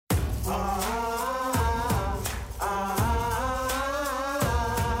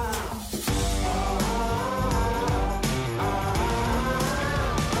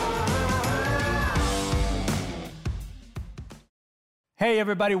Hey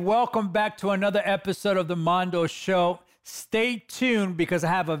everybody, welcome back to another episode of the Mondo Show. Stay tuned because I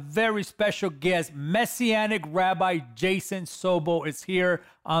have a very special guest. Messianic Rabbi Jason Sobel is here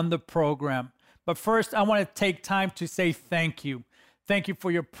on the program. But first, I want to take time to say thank you. Thank you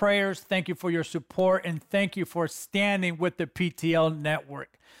for your prayers, thank you for your support, and thank you for standing with the PTL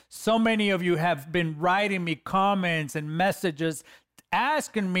network. So many of you have been writing me comments and messages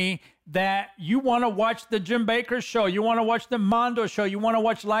asking me that you want to watch the Jim Bakker Show, you want to watch the Mondo Show, you want to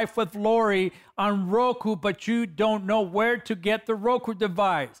watch Life with Lori on Roku, but you don't know where to get the Roku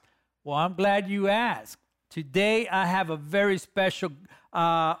device. Well, I'm glad you asked. Today, I have a very special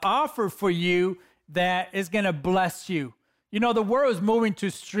offer for you that is going to bless you. You know, the world is moving to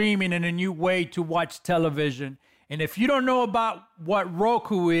streaming in a new way to watch television. And if you don't know about what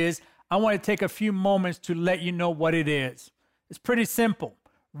Roku is, I want to take a few moments to let you know what it is. It's pretty simple.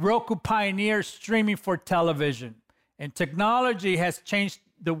 Roku pioneers streaming for television, and technology has changed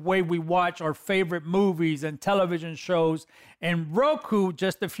the way we watch our favorite movies and television shows. And Roku,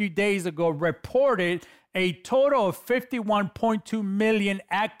 just a few days ago, reported a total of 51.2 million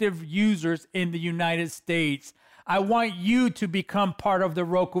active users in the United States. I want you to become part of the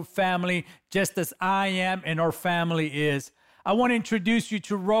Roku family, just as I am and our family is. I want to introduce you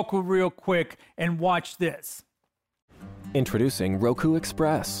to Roku real quick and watch this. Introducing Roku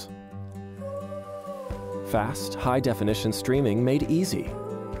Express. Fast, high-definition streaming made easy.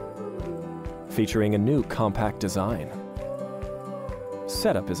 Featuring a new compact design.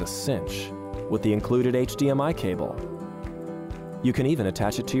 Setup is a cinch with the included HDMI cable. You can even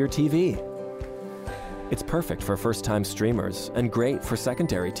attach it to your TV. It's perfect for first-time streamers and great for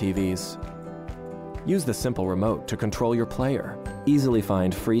secondary TVs. Use the simple remote to control your player. Easily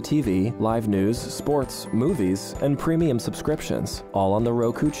find free TV, live news, sports, movies, and premium subscriptions, all on the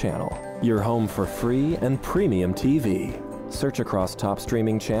Roku channel. Your home for free and premium TV. Search across top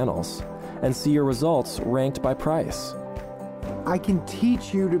streaming channels and see your results ranked by price. I can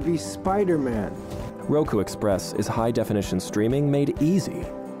teach you to be Spider-Man. Roku Express is high-definition streaming made easy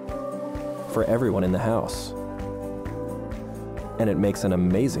for everyone in the house. And it makes an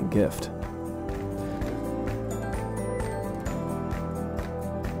amazing gift.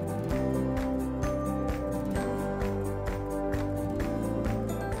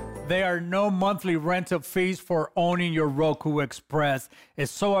 There are no monthly rental fees for owning your Roku Express.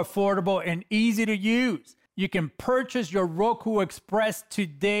 It's so affordable and easy to use. You can purchase your Roku Express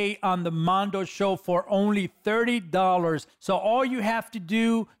today on the Mondo Show for only $30. So all you have to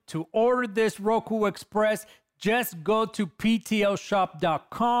do to order this Roku Express, just go to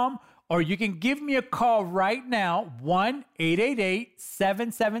ptlshop.com, or you can give me a call right now,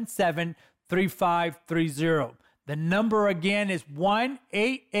 1-888-777-3530. The number again is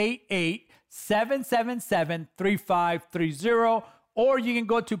 1-888-777-3530, or you can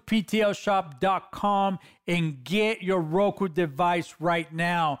go to ptlshop.com and get your Roku device right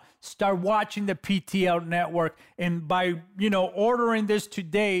now. Start watching the PTL network, and by ordering this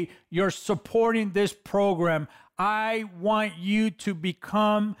today, you're supporting this program. I want you to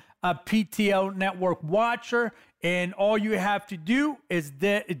become a PTL network watcher. And all you have to do is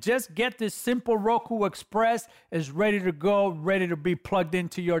just get this simple Roku Express. It's ready to go, ready to be plugged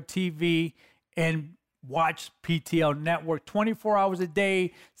into your TV and watch PTL Network 24 hours a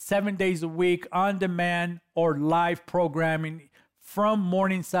day, 7 days a week, on demand or live programming from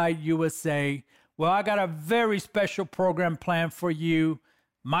Morningside, USA. Well, I got a very special program planned for you.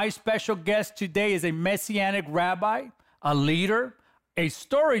 My special guest today is a Messianic rabbi, a leader, a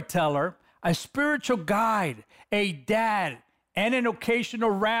storyteller, a spiritual guide, a dad, and an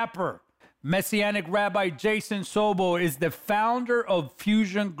occasional rapper. Messianic Rabbi Jason Sobel is the founder of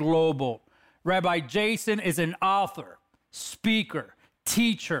Fusion Global. Rabbi Jason is an author, speaker,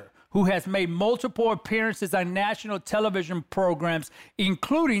 teacher who has made multiple appearances on national television programs,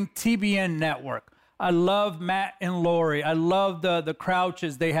 including TBN Network. I love Matt and Lori. I love the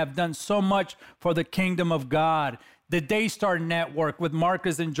Crouches. They have done so much for the kingdom of God. The Daystar Network with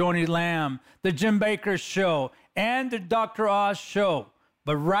Marcus and Joni Lamb, the Jim Bakker Show, and the Dr. Oz Show.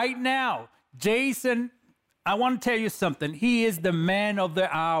 But right now, Jason, I want to tell you something. He is the man of the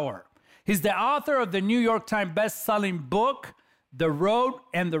hour. He's the author of the New York Times best-selling book, The Road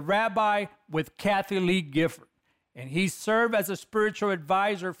and the Rabbi with Kathy Lee Gifford. And he served as a spiritual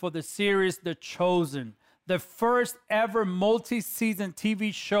advisor for the series The Chosen, the first ever multi-season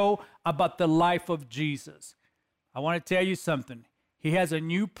TV show about the life of Jesus. I want to tell you something. he has a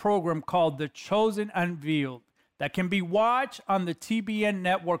new program called The Chosen Unveiled that can be watched on the TBN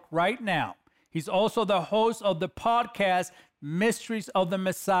network right now. He's also the host of the podcast Mysteries of the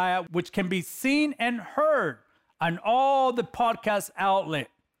Messiah, which can be seen and heard on all the podcast outlets.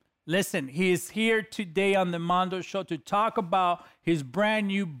 Listen, he is here today on the Mondo Show to talk about his brand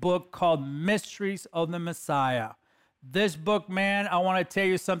new book called Mysteries of the Messiah. This book, man, I want to tell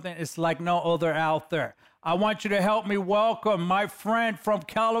you something. It's like no other out there. I want you to help me welcome my friend from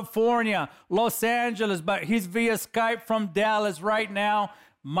California, Los Angeles, but he's via Skype from Dallas right now.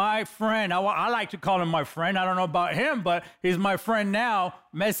 My friend, I like to call him my friend. I don't know about him, but he's my friend now,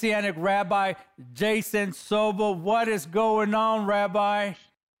 Messianic Rabbi Jason Sobel. What is going on, Rabbi?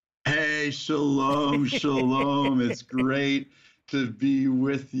 Hey, shalom, shalom. It's great to be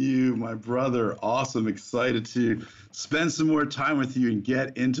with you, my brother. Awesome. Excited to spend some more time with you and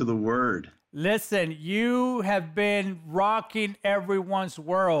get into the Word. Listen, you have been rocking everyone's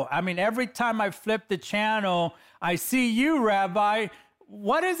world. I mean, every time I flip the channel, I see you, Rabbi.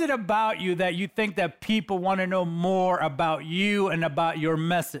 What is it about you that you think that people want to know more about you and about your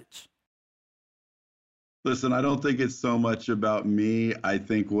message? Listen, I don't think it's so much about me. I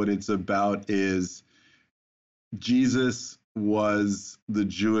think what it's about is Jesus was the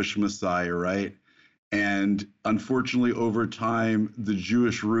Jewish Messiah, right? And unfortunately, over time, the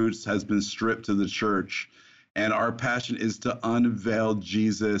Jewish roots has been stripped to the church. And our passion is to unveil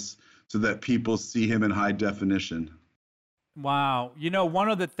Jesus so that people see him in high definition. Wow. You know, one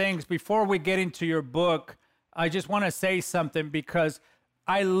of the things, before we get into your book, I just want to say something because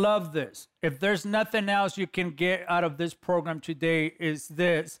I love this. If there's nothing else you can get out of this program today, is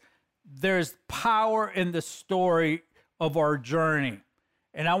this. There's power in the story of our journey.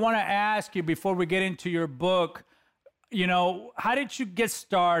 And I want to ask you, before we get into your book, you know, how did you get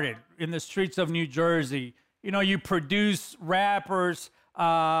started in the streets of New Jersey? You know, you produce rappers, you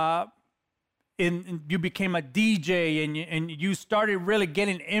became a DJ, and you started really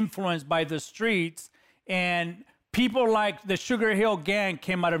getting influenced by the streets. And people like the Sugar Hill Gang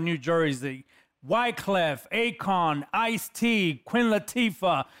came out of New Jersey. Wyclef, Akon, Ice-T, Queen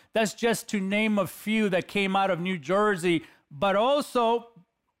Latifah. That's just to name a few that came out of New Jersey. But also,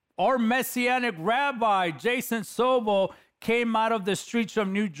 our Messianic Rabbi, Jason Sobel, came out of the streets of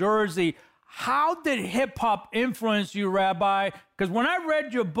New Jersey. How did hip-hop influence you, Rabbi? Because when I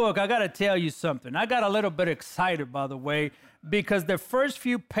read your book, I got to tell you something. I got a little bit excited, by the way, because the first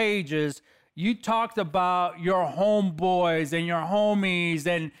few pages, you talked about your homeboys and your homies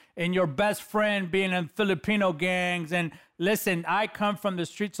and your best friend being in Filipino gangs. And listen, I come from the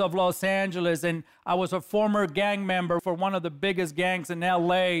streets of Los Angeles, and I was a former gang member for one of the biggest gangs in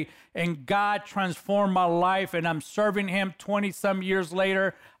LA, and God transformed my life, and I'm serving him 20-some years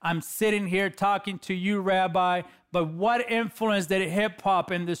later. I'm sitting here talking to you, Rabbi, but what influence did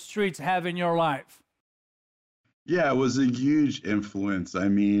hip-hop in the streets have in your life? Yeah, it was a huge influence. I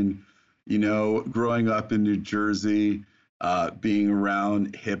mean, you know, growing up in New Jersey, being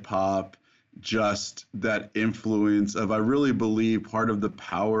around hip hop, just that influence of, I really believe part of the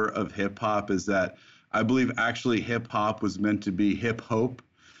power of hip hop is that I believe actually hip hop was meant to be hip hope,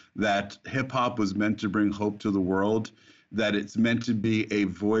 that hip hop was meant to bring hope to the world, that it's meant to be a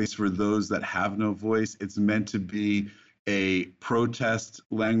voice for those that have no voice. It's meant to be a protest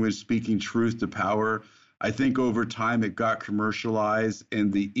language speaking truth to power. I think over time it got commercialized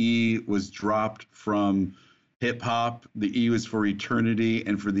and the E was dropped from hip hop. The E was for eternity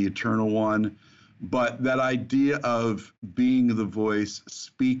and for the eternal one. But that idea of being the voice,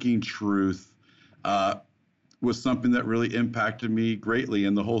 speaking truth, was something that really impacted me greatly.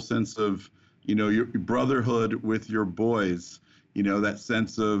 And the whole sense of, you know, your brotherhood with your boys, you know, that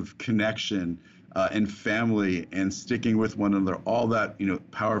sense of connection and family and sticking with one another, all that, you know,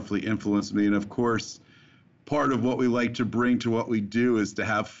 powerfully influenced me. And of course, part of what we like to bring to what we do is to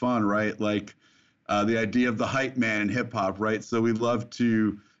have fun, right? Like the idea of the hype man in hip hop, right? So we love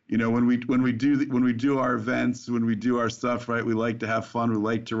to, you know, when we do our events, when we do our stuff, right? We like to have fun. We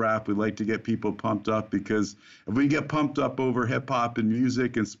like to rap. We like to get people pumped up, because if we get pumped up over hip hop and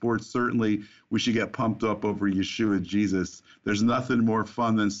music and sports, certainly we should get pumped up over Yeshua, Jesus. There's nothing more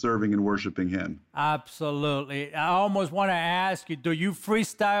fun than serving and worshiping him. Absolutely. I almost want to ask you, do you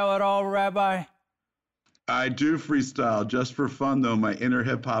freestyle at all, Rabbi? I do freestyle just for fun, though. My inner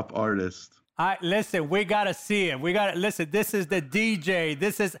hip hop artist. Listen, we got to see it. Listen, this is the DJ.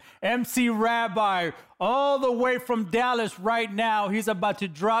 This is MC Rabbi all the way from Dallas right now. He's about to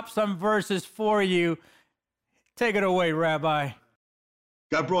drop some verses for you. Take it away, Rabbi.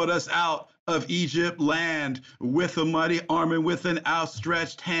 God brought us out of Egypt land. With a mighty arm and with an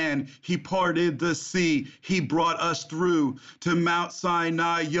outstretched hand, he parted the sea. He brought us through to Mount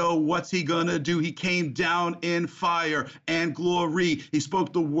Sinai. Yo, what's he gonna do? He came down in fire and glory. He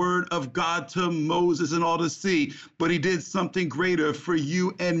spoke the word of God to Moses and all to see. But he did something greater for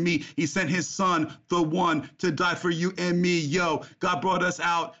you and me. He sent his son, the one, to die for you and me. Yo, God brought us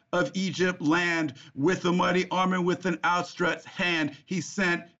out of Egypt land with a mighty arm and with an outstretched hand. He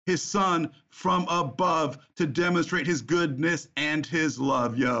sent his son from above to demonstrate his goodness and his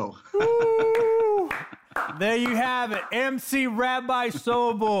love. Yo. There you have it. MC Rabbi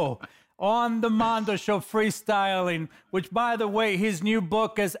Sobel on the Mondo Show freestyling, which, by the way, his new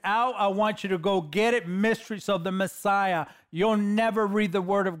book is out. I want you to go get it. Mysteries of the Messiah. You'll never read the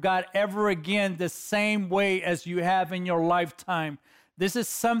word of God ever again the same way as you have in your lifetime. This is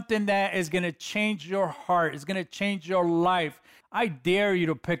something that is going to change your heart. It's going to change your life. I dare you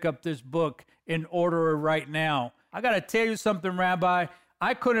to pick up this book and order it right now. I got to tell you something, Rabbi.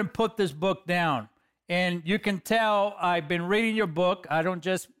 I couldn't put this book down. And you can tell I've been reading your book. I don't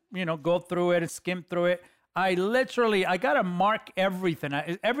just, go through it and skim through it. I got to mark everything.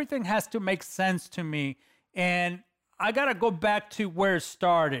 Everything has to make sense to me. And I got to go back to where it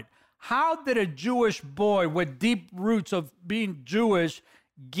started. How did a Jewish boy with deep roots of being Jewish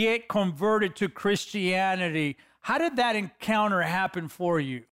get converted to Christianity? How did that encounter happen for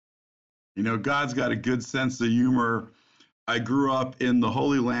you? God's got a good sense of humor. I grew up in the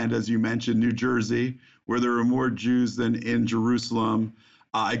Holy Land, as you mentioned, New Jersey, where there were more Jews than in Jerusalem.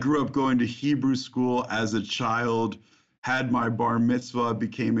 I grew up going to Hebrew school as a child, had my bar mitzvah,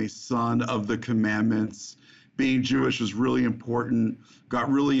 became a son of the commandments. Being Jewish was really important. Got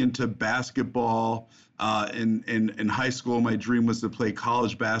really into basketball. In high school, my dream was to play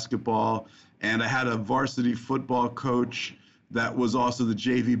college basketball. And I had a varsity football coach that was also the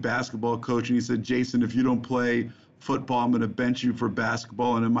JV basketball coach. And he said, Jason, if you don't play football, I'm going to bench you for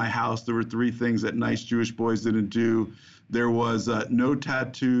basketball. And in my house, there were three things that nice Jewish boys didn't do. There was no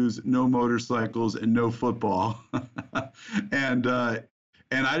tattoos, no motorcycles, and no football. And I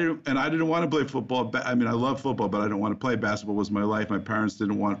didn't want to play football. I mean, I love football, but I didn't want to play. Basketball was my life. My parents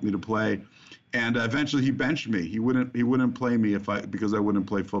didn't want me to play. And eventually he benched me. He wouldn't play me because I wouldn't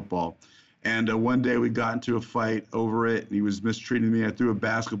play football. And one day we got into a fight over it. And he was mistreating me. I threw a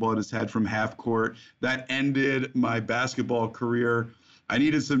basketball at his head from half court. That ended my basketball career. I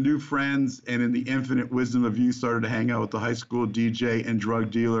needed some new friends, and in the infinite wisdom of youth, started to hang out with the high school DJ and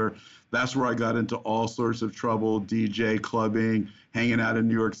drug dealer. That's where I got into all sorts of trouble, DJ, clubbing, hanging out in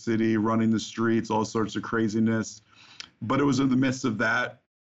New York City, running the streets, all sorts of craziness. But it was in the midst of that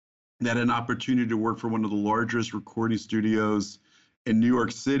an opportunity to work for one of the largest recording studios in New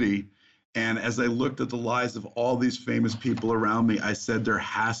York City. And as I looked at the lives of all these famous people around me, I said, there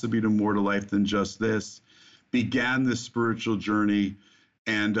has to be more to life than just this. Began this spiritual journey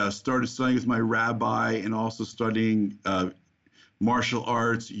and started studying with my rabbi and also studying martial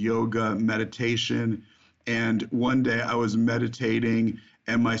arts, yoga, meditation. And one day I was meditating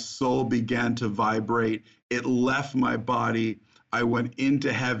and my soul began to vibrate. It left my body. I went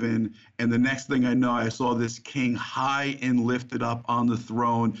into heaven. And the next thing I know, I saw this king high and lifted up on the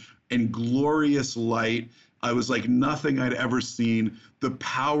throne in glorious light. I was like nothing I'd ever seen. The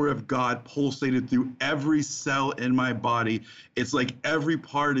power of God pulsated through every cell in my body. It's like every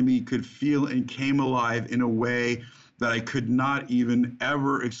part of me could feel and came alive in a way that I could not even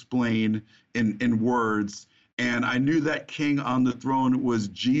ever explain in words. And I knew that king on the throne was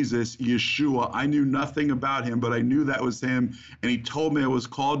Jesus, Yeshua. I knew nothing about him, but I knew that was him. And he told me I was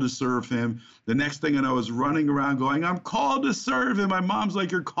called to serve him. The next thing I know, I was running around going, I'm called to serve him. My mom's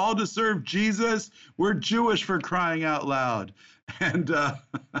like, you're called to serve Jesus? We're Jewish, for crying out loud. And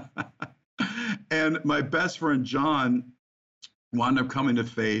and my best friend, John, wound up coming to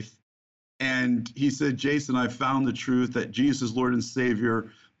faith. And he said, Jason, I found the truth that Jesus is Lord and Savior.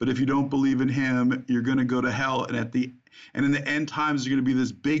 But if you don't believe in him, you're going to go to hell. And in the end times, you're going to be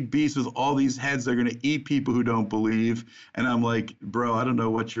this big beast with all these heads that are going to eat people who don't believe. And I'm like, bro, I don't know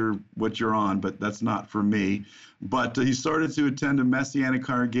what you're on, but that's not for me. But he started to attend a Messianic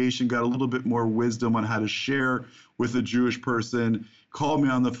congregation, got a little bit more wisdom on how to share with a Jewish person, called me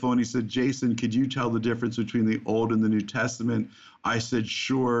on the phone. He said, Jason, could you tell the difference between the Old and the New Testament? I said,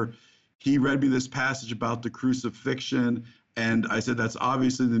 sure. He read me this passage about the crucifixion. And I said, that's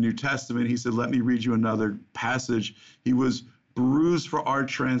obviously the New Testament. He said, let me read you another passage. He was bruised for our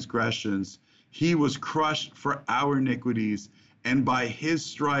transgressions. He was crushed for our iniquities. And by his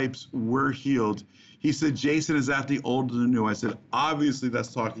stripes we're healed. He said, Jason, is that the old and the new? I said, obviously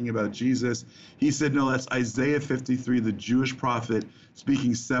that's talking about Jesus. He said, no, that's Isaiah 53, the Jewish prophet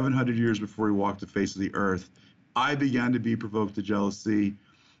speaking 700 years before he walked the face of the earth. I began to be provoked to jealousy.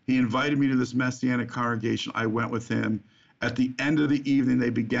 He invited me to this Messianic congregation. I went with him. At the end of the evening, they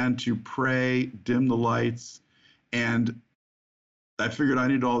began to pray, dim the lights, and I figured I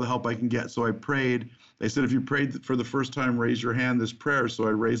needed all the help I can get. So I prayed. They said, if you prayed for the first time, raise your hand, this prayer. So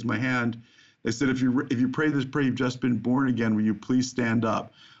I raised my hand. They said, if you pray this prayer, you've just been born again, will you please stand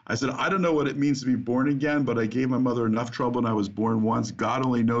up? I said, I don't know what it means to be born again, but I gave my mother enough trouble and I was born once. God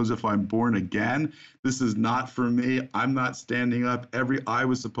only knows if I'm born again. This is not for me. I'm not standing up. Every eye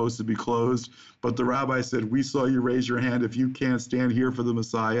was supposed to be closed. But the rabbi said, we saw you raise your hand. If you can't stand here for the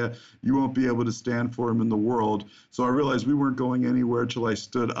Messiah, you won't be able to stand for him in the world. So I realized we weren't going anywhere till I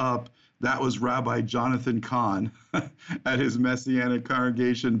stood up. That was Rabbi Jonathan Kahn at his Messianic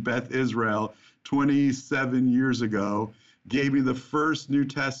congregation, Beth Israel, 27 years ago. Gave me the first New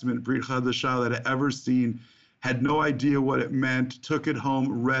Testament, Brit Chadashah, that I ever seen, had no idea what it meant, took it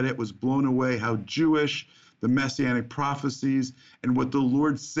home, read it, was blown away how Jewish, the Messianic prophecies, and what the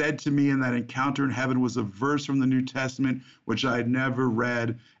Lord said to me in that encounter in heaven was a verse from the New Testament, which I had never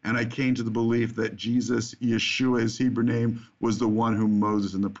read, and I came to the belief that Jesus, Yeshua, his Hebrew name, was the one whom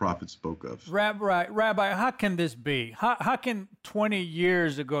Moses and the prophets spoke of. Rabbi, how can this be? How can 20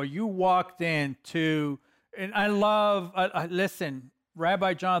 years ago you walked into... And I love, listen,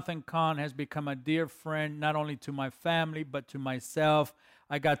 Rabbi Jonathan Kahn has become a dear friend, not only to my family, but to myself.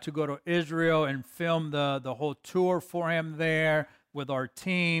 I got to go to Israel and film the whole tour for him there with our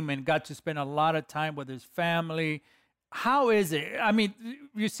team and got to spend a lot of time with his family. How is it? I mean,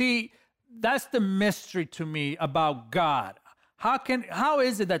 you see, that's the mystery to me about God. How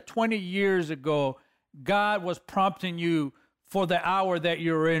is it that 20 years ago, God was prompting you for the hour that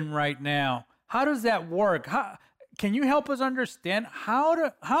you're in right now? How does that work? Can you help us understand how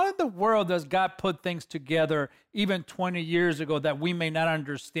in the world does God put things together even 20 years ago that we may not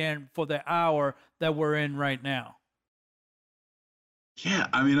understand for the hour that we're in right now? Yeah,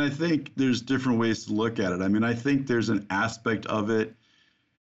 I mean, I think there's different ways to look at it. I mean, I think there's an aspect of it.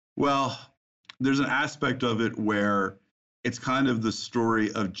 Well, there's an aspect of it where it's kind of the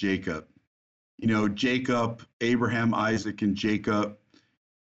story of Jacob. You know, Jacob, Abraham, Isaac, and Jacob.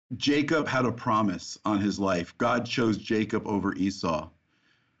 Jacob had a promise on his life. God chose Jacob over Esau.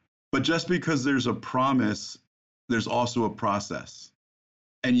 But just because there's a promise, there's also a process.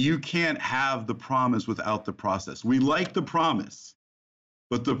 And you can't have the promise without the process. We like the promise,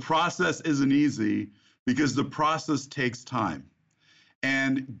 but the process isn't easy because the process takes time.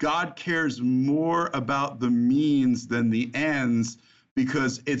 And God cares more about the means than the ends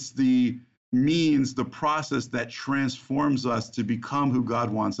because it's the means, the process that transforms us to become who God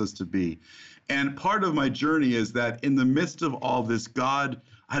wants us to be. And part of my journey is that in the midst of all this, God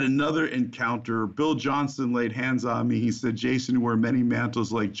had another encounter. Bill Johnson laid hands on me. He said, Jason, you wear many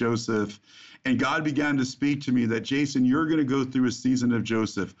mantles like Joseph. And God began to speak to me that, Jason, you're going to go through a season of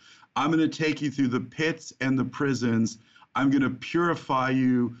Joseph. I'm going to take you through the pits and the prisons. I'm going to purify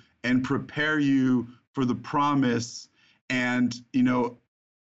you and prepare you for the promise. And, you know,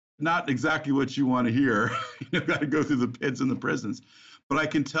 not exactly what you want to hear. You've got to go through the pits and the prisons. But I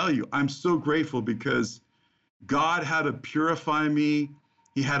can tell you, I'm so grateful because God had to purify me.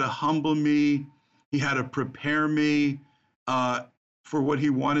 He had to humble me. He had to prepare me for what he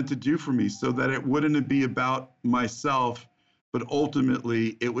wanted to do for me so that it wouldn't be about myself, but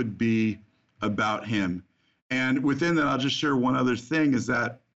ultimately it would be about him. And within that, I'll just share one other thing is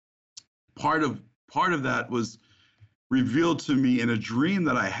that part of that was revealed to me in a dream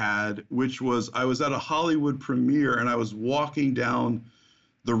that I had, which was I was at a Hollywood premiere and I was walking down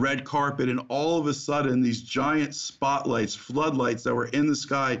the red carpet and all of a sudden these giant spotlights, floodlights that were in the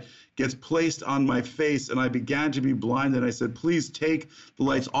sky gets placed on my face and I began to be blinded. I said, please take the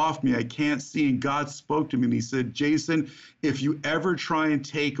lights off me. I can't see. And God spoke to me and he said, Jason, if you ever try and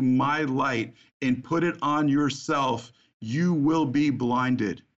take my light and put it on yourself, you will be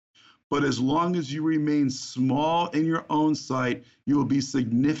blinded. But as long as you remain small in your own sight, you will be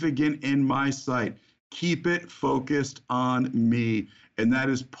significant in my sight. Keep it focused on me. And that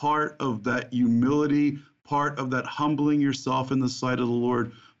is part of that humility, part of that humbling yourself in the sight of the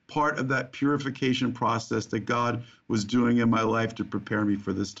Lord, part of that purification process that God was doing in my life to prepare me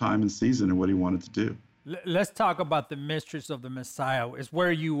for this time and season and what he wanted to do. Let's talk about the mysteries of the Messiah. It's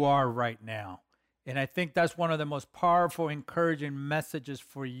where you are right now. And I think that's one of the most powerful, encouraging messages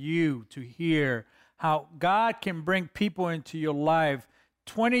for you to hear, how God can bring people into your life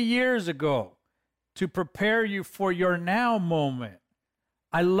 20 years ago to prepare you for your now moment.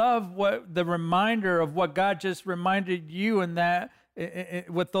 I love what the reminder of what God just reminded you in that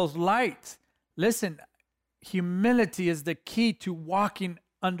with those lights. Listen, humility is the key to walking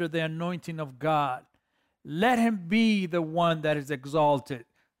under the anointing of God. Let him be the one that is exalted.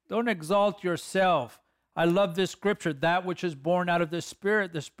 Don't exalt yourself. I love this scripture. That which is born out of the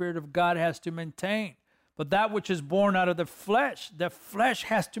Spirit of God has to maintain. But that which is born out of the flesh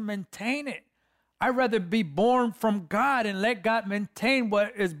has to maintain it. I'd rather be born from God and let God maintain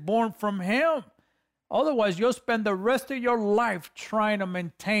what is born from him. Otherwise, you'll spend the rest of your life trying to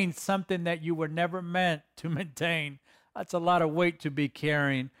maintain something that you were never meant to maintain. That's a lot of weight to be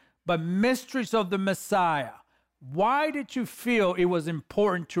carrying. But mysteries of the Messiah. Why did you feel it was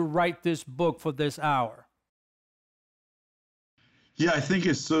important to write this book for this hour? Yeah, I think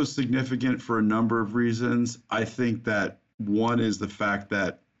it's so significant for a number of reasons. I think that one is the fact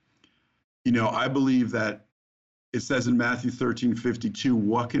that, I believe that it says in Matthew 13:52,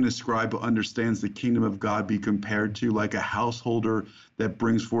 what can a scribe who understands the kingdom of God be compared to? Like a householder that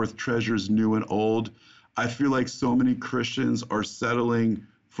brings forth treasures new and old. I feel like so many Christians are settling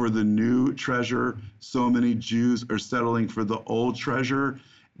for the new treasure. So many Jews are settling for the old treasure.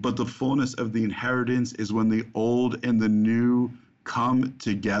 But the fullness of the inheritance is when the old and the new come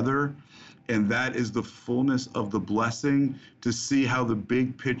together. And that is the fullness of the blessing, to see how the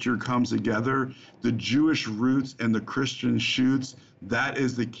big picture comes together. The Jewish roots and the Christian shoots, that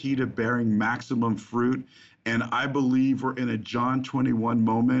is the key to bearing maximum fruit. And I believe we're in a John 21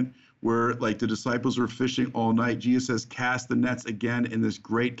 moment where, like, the disciples were fishing all night. Jesus says, cast the nets again, and this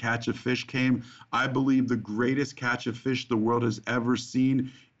great catch of fish came. I believe the greatest catch of fish the world has ever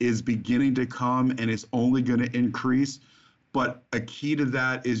seen is beginning to come, and it's only going to increase. But a key to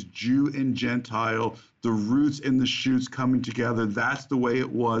that is Jew and Gentile, the roots and the shoots coming together. That's the way it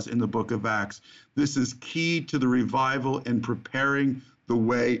was in the book of Acts. This is key to the revival and preparing the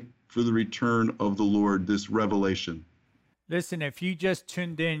way for the return of the Lord, this revelation. Listen, if you just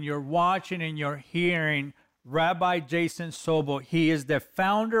tuned in, you're watching and you're hearing Rabbi Jason Sobel. He is the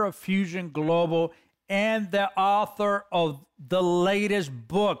founder of Fusion Global and the author of the latest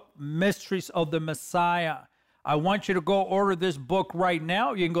book, Mysteries of the Messiah. I want you to go order this book right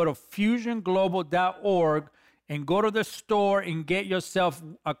now. You can go to fusionglobal.org and go to the store and get yourself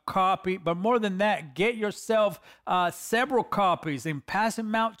a copy. But more than that, get yourself several copies and pass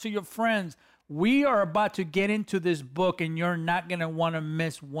them out to your friends. We are about to get into this book, and you're not going to want to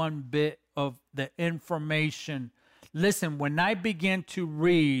miss one bit of the information. Listen, when I begin to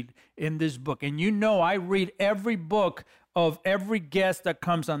read in this book, and I read every book of every guest that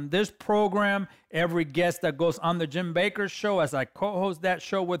comes on this program, every guest that goes on the Jim Baker Show, as I co-host that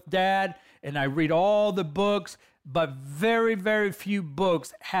show with Dad, and I read all the books, but very, very few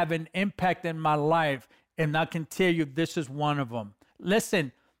books have an impact in my life, and I can tell you this is one of them.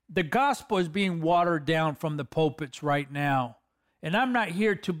 Listen, the gospel is being watered down from the pulpits right now, and I'm not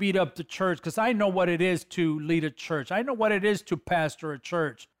here to beat up the church, because I know what it is to lead a church. I know what it is to pastor a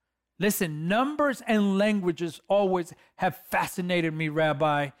church. Listen, numbers and languages always have fascinated me,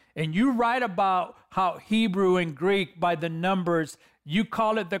 Rabbi. And you write about how Hebrew and Greek, by the numbers, you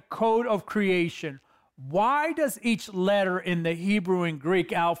call it the code of creation. Why does each letter in the Hebrew and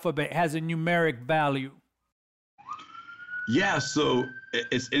Greek alphabet has a numeric value? Yeah, so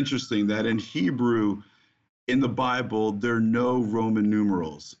it's interesting that in Hebrew, in the Bible, there are no Roman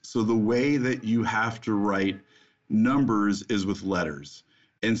numerals. So the way that you have to write numbers is with letters.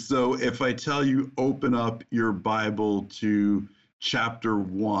 And so if I tell you, open up your Bible to chapter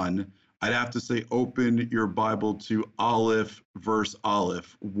 1, I'd have to say, open your Bible to Aleph, verse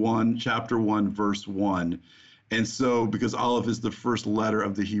Aleph, chapter 1, verse 1. And so, because Aleph is the first letter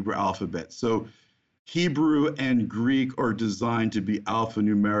of the Hebrew alphabet. So Hebrew and Greek are designed to be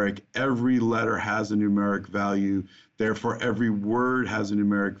alphanumeric. Every letter has a numeric value. Therefore, every word has a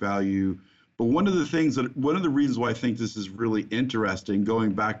numeric value. But one of the reasons why I think this is really interesting,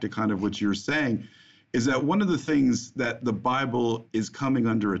 going back to kind of what you're saying, is that one of the things that the Bible is coming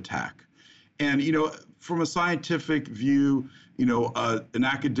under attack. And, from a scientific view, an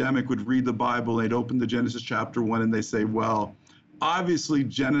academic would read the Bible, they'd open the Genesis chapter 1, and they say, well, obviously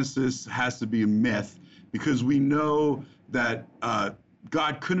Genesis has to be a myth, because we know that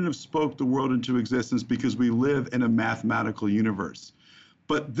God couldn't have spoke the world into existence because we live in a mathematical universe.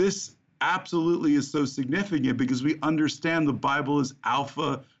 But this absolutely is so significant because we understand the Bible is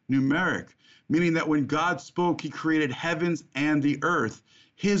alphanumeric, meaning that when God spoke, he created heavens and the earth.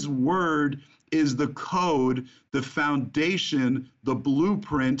 His word is the code, the foundation, the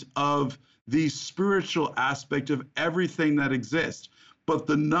blueprint of the spiritual aspect of everything that exists. But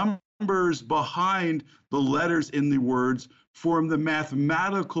the numbers behind the letters in the words form the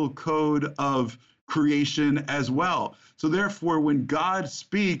mathematical code of creation as well. So therefore, when God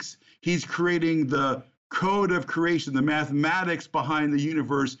speaks, he's creating the code of creation, the mathematics behind the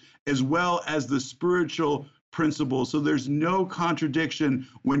universe, as well as the spiritual principles. So there's no contradiction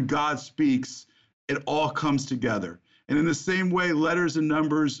when God speaks. It all comes together. And in the same way, letters and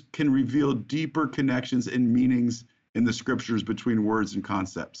numbers can reveal deeper connections and meanings in the scriptures between words and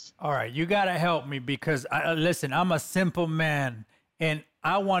concepts. All right, you got to help me because, listen, I'm a simple man, and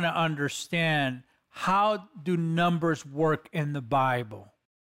I want to understand, how do numbers work in the Bible?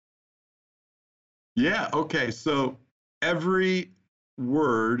 Yeah, okay. So every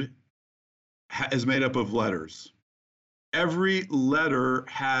word is made up of letters. Every letter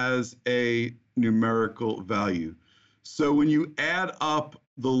has a numerical value. So when you add up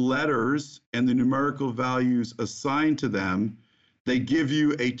the letters and the numerical values assigned to them, they give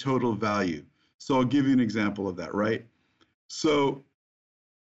you a total value. So I'll give you an example of that, right? So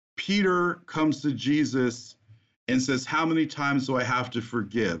Peter comes to Jesus and says, how many times do I have to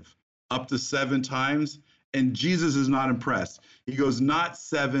forgive? Up to 7 times. And Jesus is not impressed. He goes, not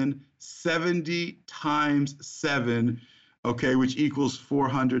 7, 70 times 7, okay, which equals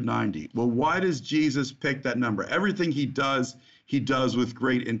 490. Well, why does Jesus pick that number? Everything he does with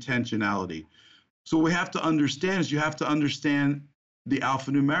great intentionality. So what we have to understand is you have to understand the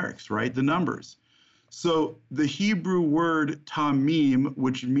alphanumerics, right? The numbers. So the Hebrew word tamim,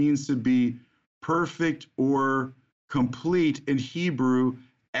 which means to be perfect or complete in Hebrew,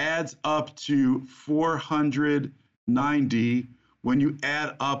 adds up to 490 when you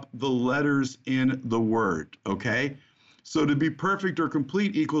add up the letters in the word, okay? So to be perfect or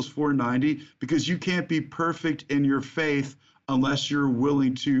complete equals 490 because you can't be perfect in your faith unless you're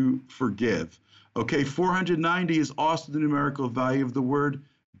willing to forgive. Okay, 490 is also the numerical value of the word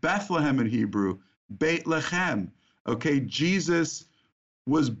Bethlehem in Hebrew, Beit Lechem. Okay, Jesus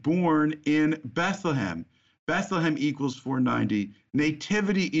was born in Bethlehem. Bethlehem equals 490.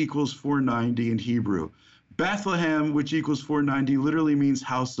 Nativity equals 490 in Hebrew. Bethlehem, which equals 490, literally means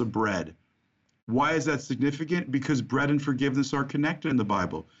house of bread. Why is that significant? Because bread and forgiveness are connected in the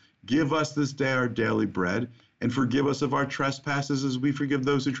Bible. Give us this day our daily bread, and forgive us of our trespasses as we forgive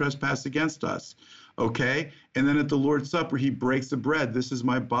those who trespass against us. Okay? And then at the Lord's Supper, he breaks the bread. This is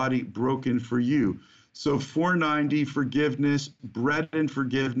my body broken for you. So 490, forgiveness, bread and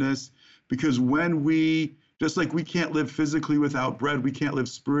forgiveness, because when we, just like we can't live physically without bread, we can't live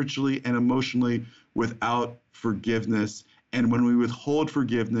spiritually and emotionally without forgiveness. And when we withhold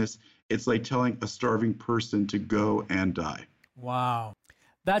forgiveness, it's like telling a starving person to go and die. Wow.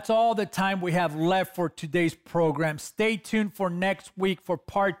 That's all the time we have left for today's program. Stay tuned for next week for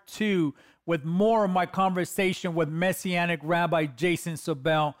part 2 with more of my conversation with Messianic Rabbi Jason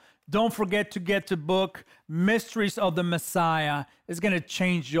Sobel. Don't forget to get the book, Mysteries of the Messiah. It's going to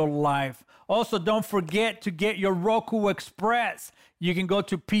change your life. Also, don't forget to get your Roku Express. You can go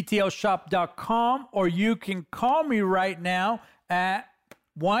to ptlshop.com or you can call me right now at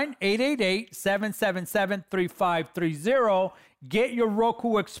 1-888-777-3530. Get your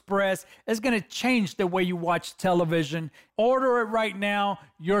Roku Express. It's going to change the way you watch television. Order it right now.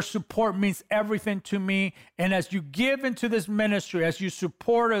 Your support means everything to me. And as you give into this ministry, as you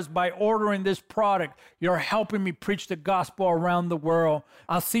support us by ordering this product, you're helping me preach the gospel around the world.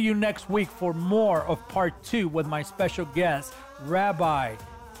 I'll see you next week for more of part 2 with my special guest, Rabbi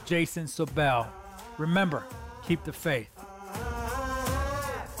Jason Sobel. Remember, keep the faith.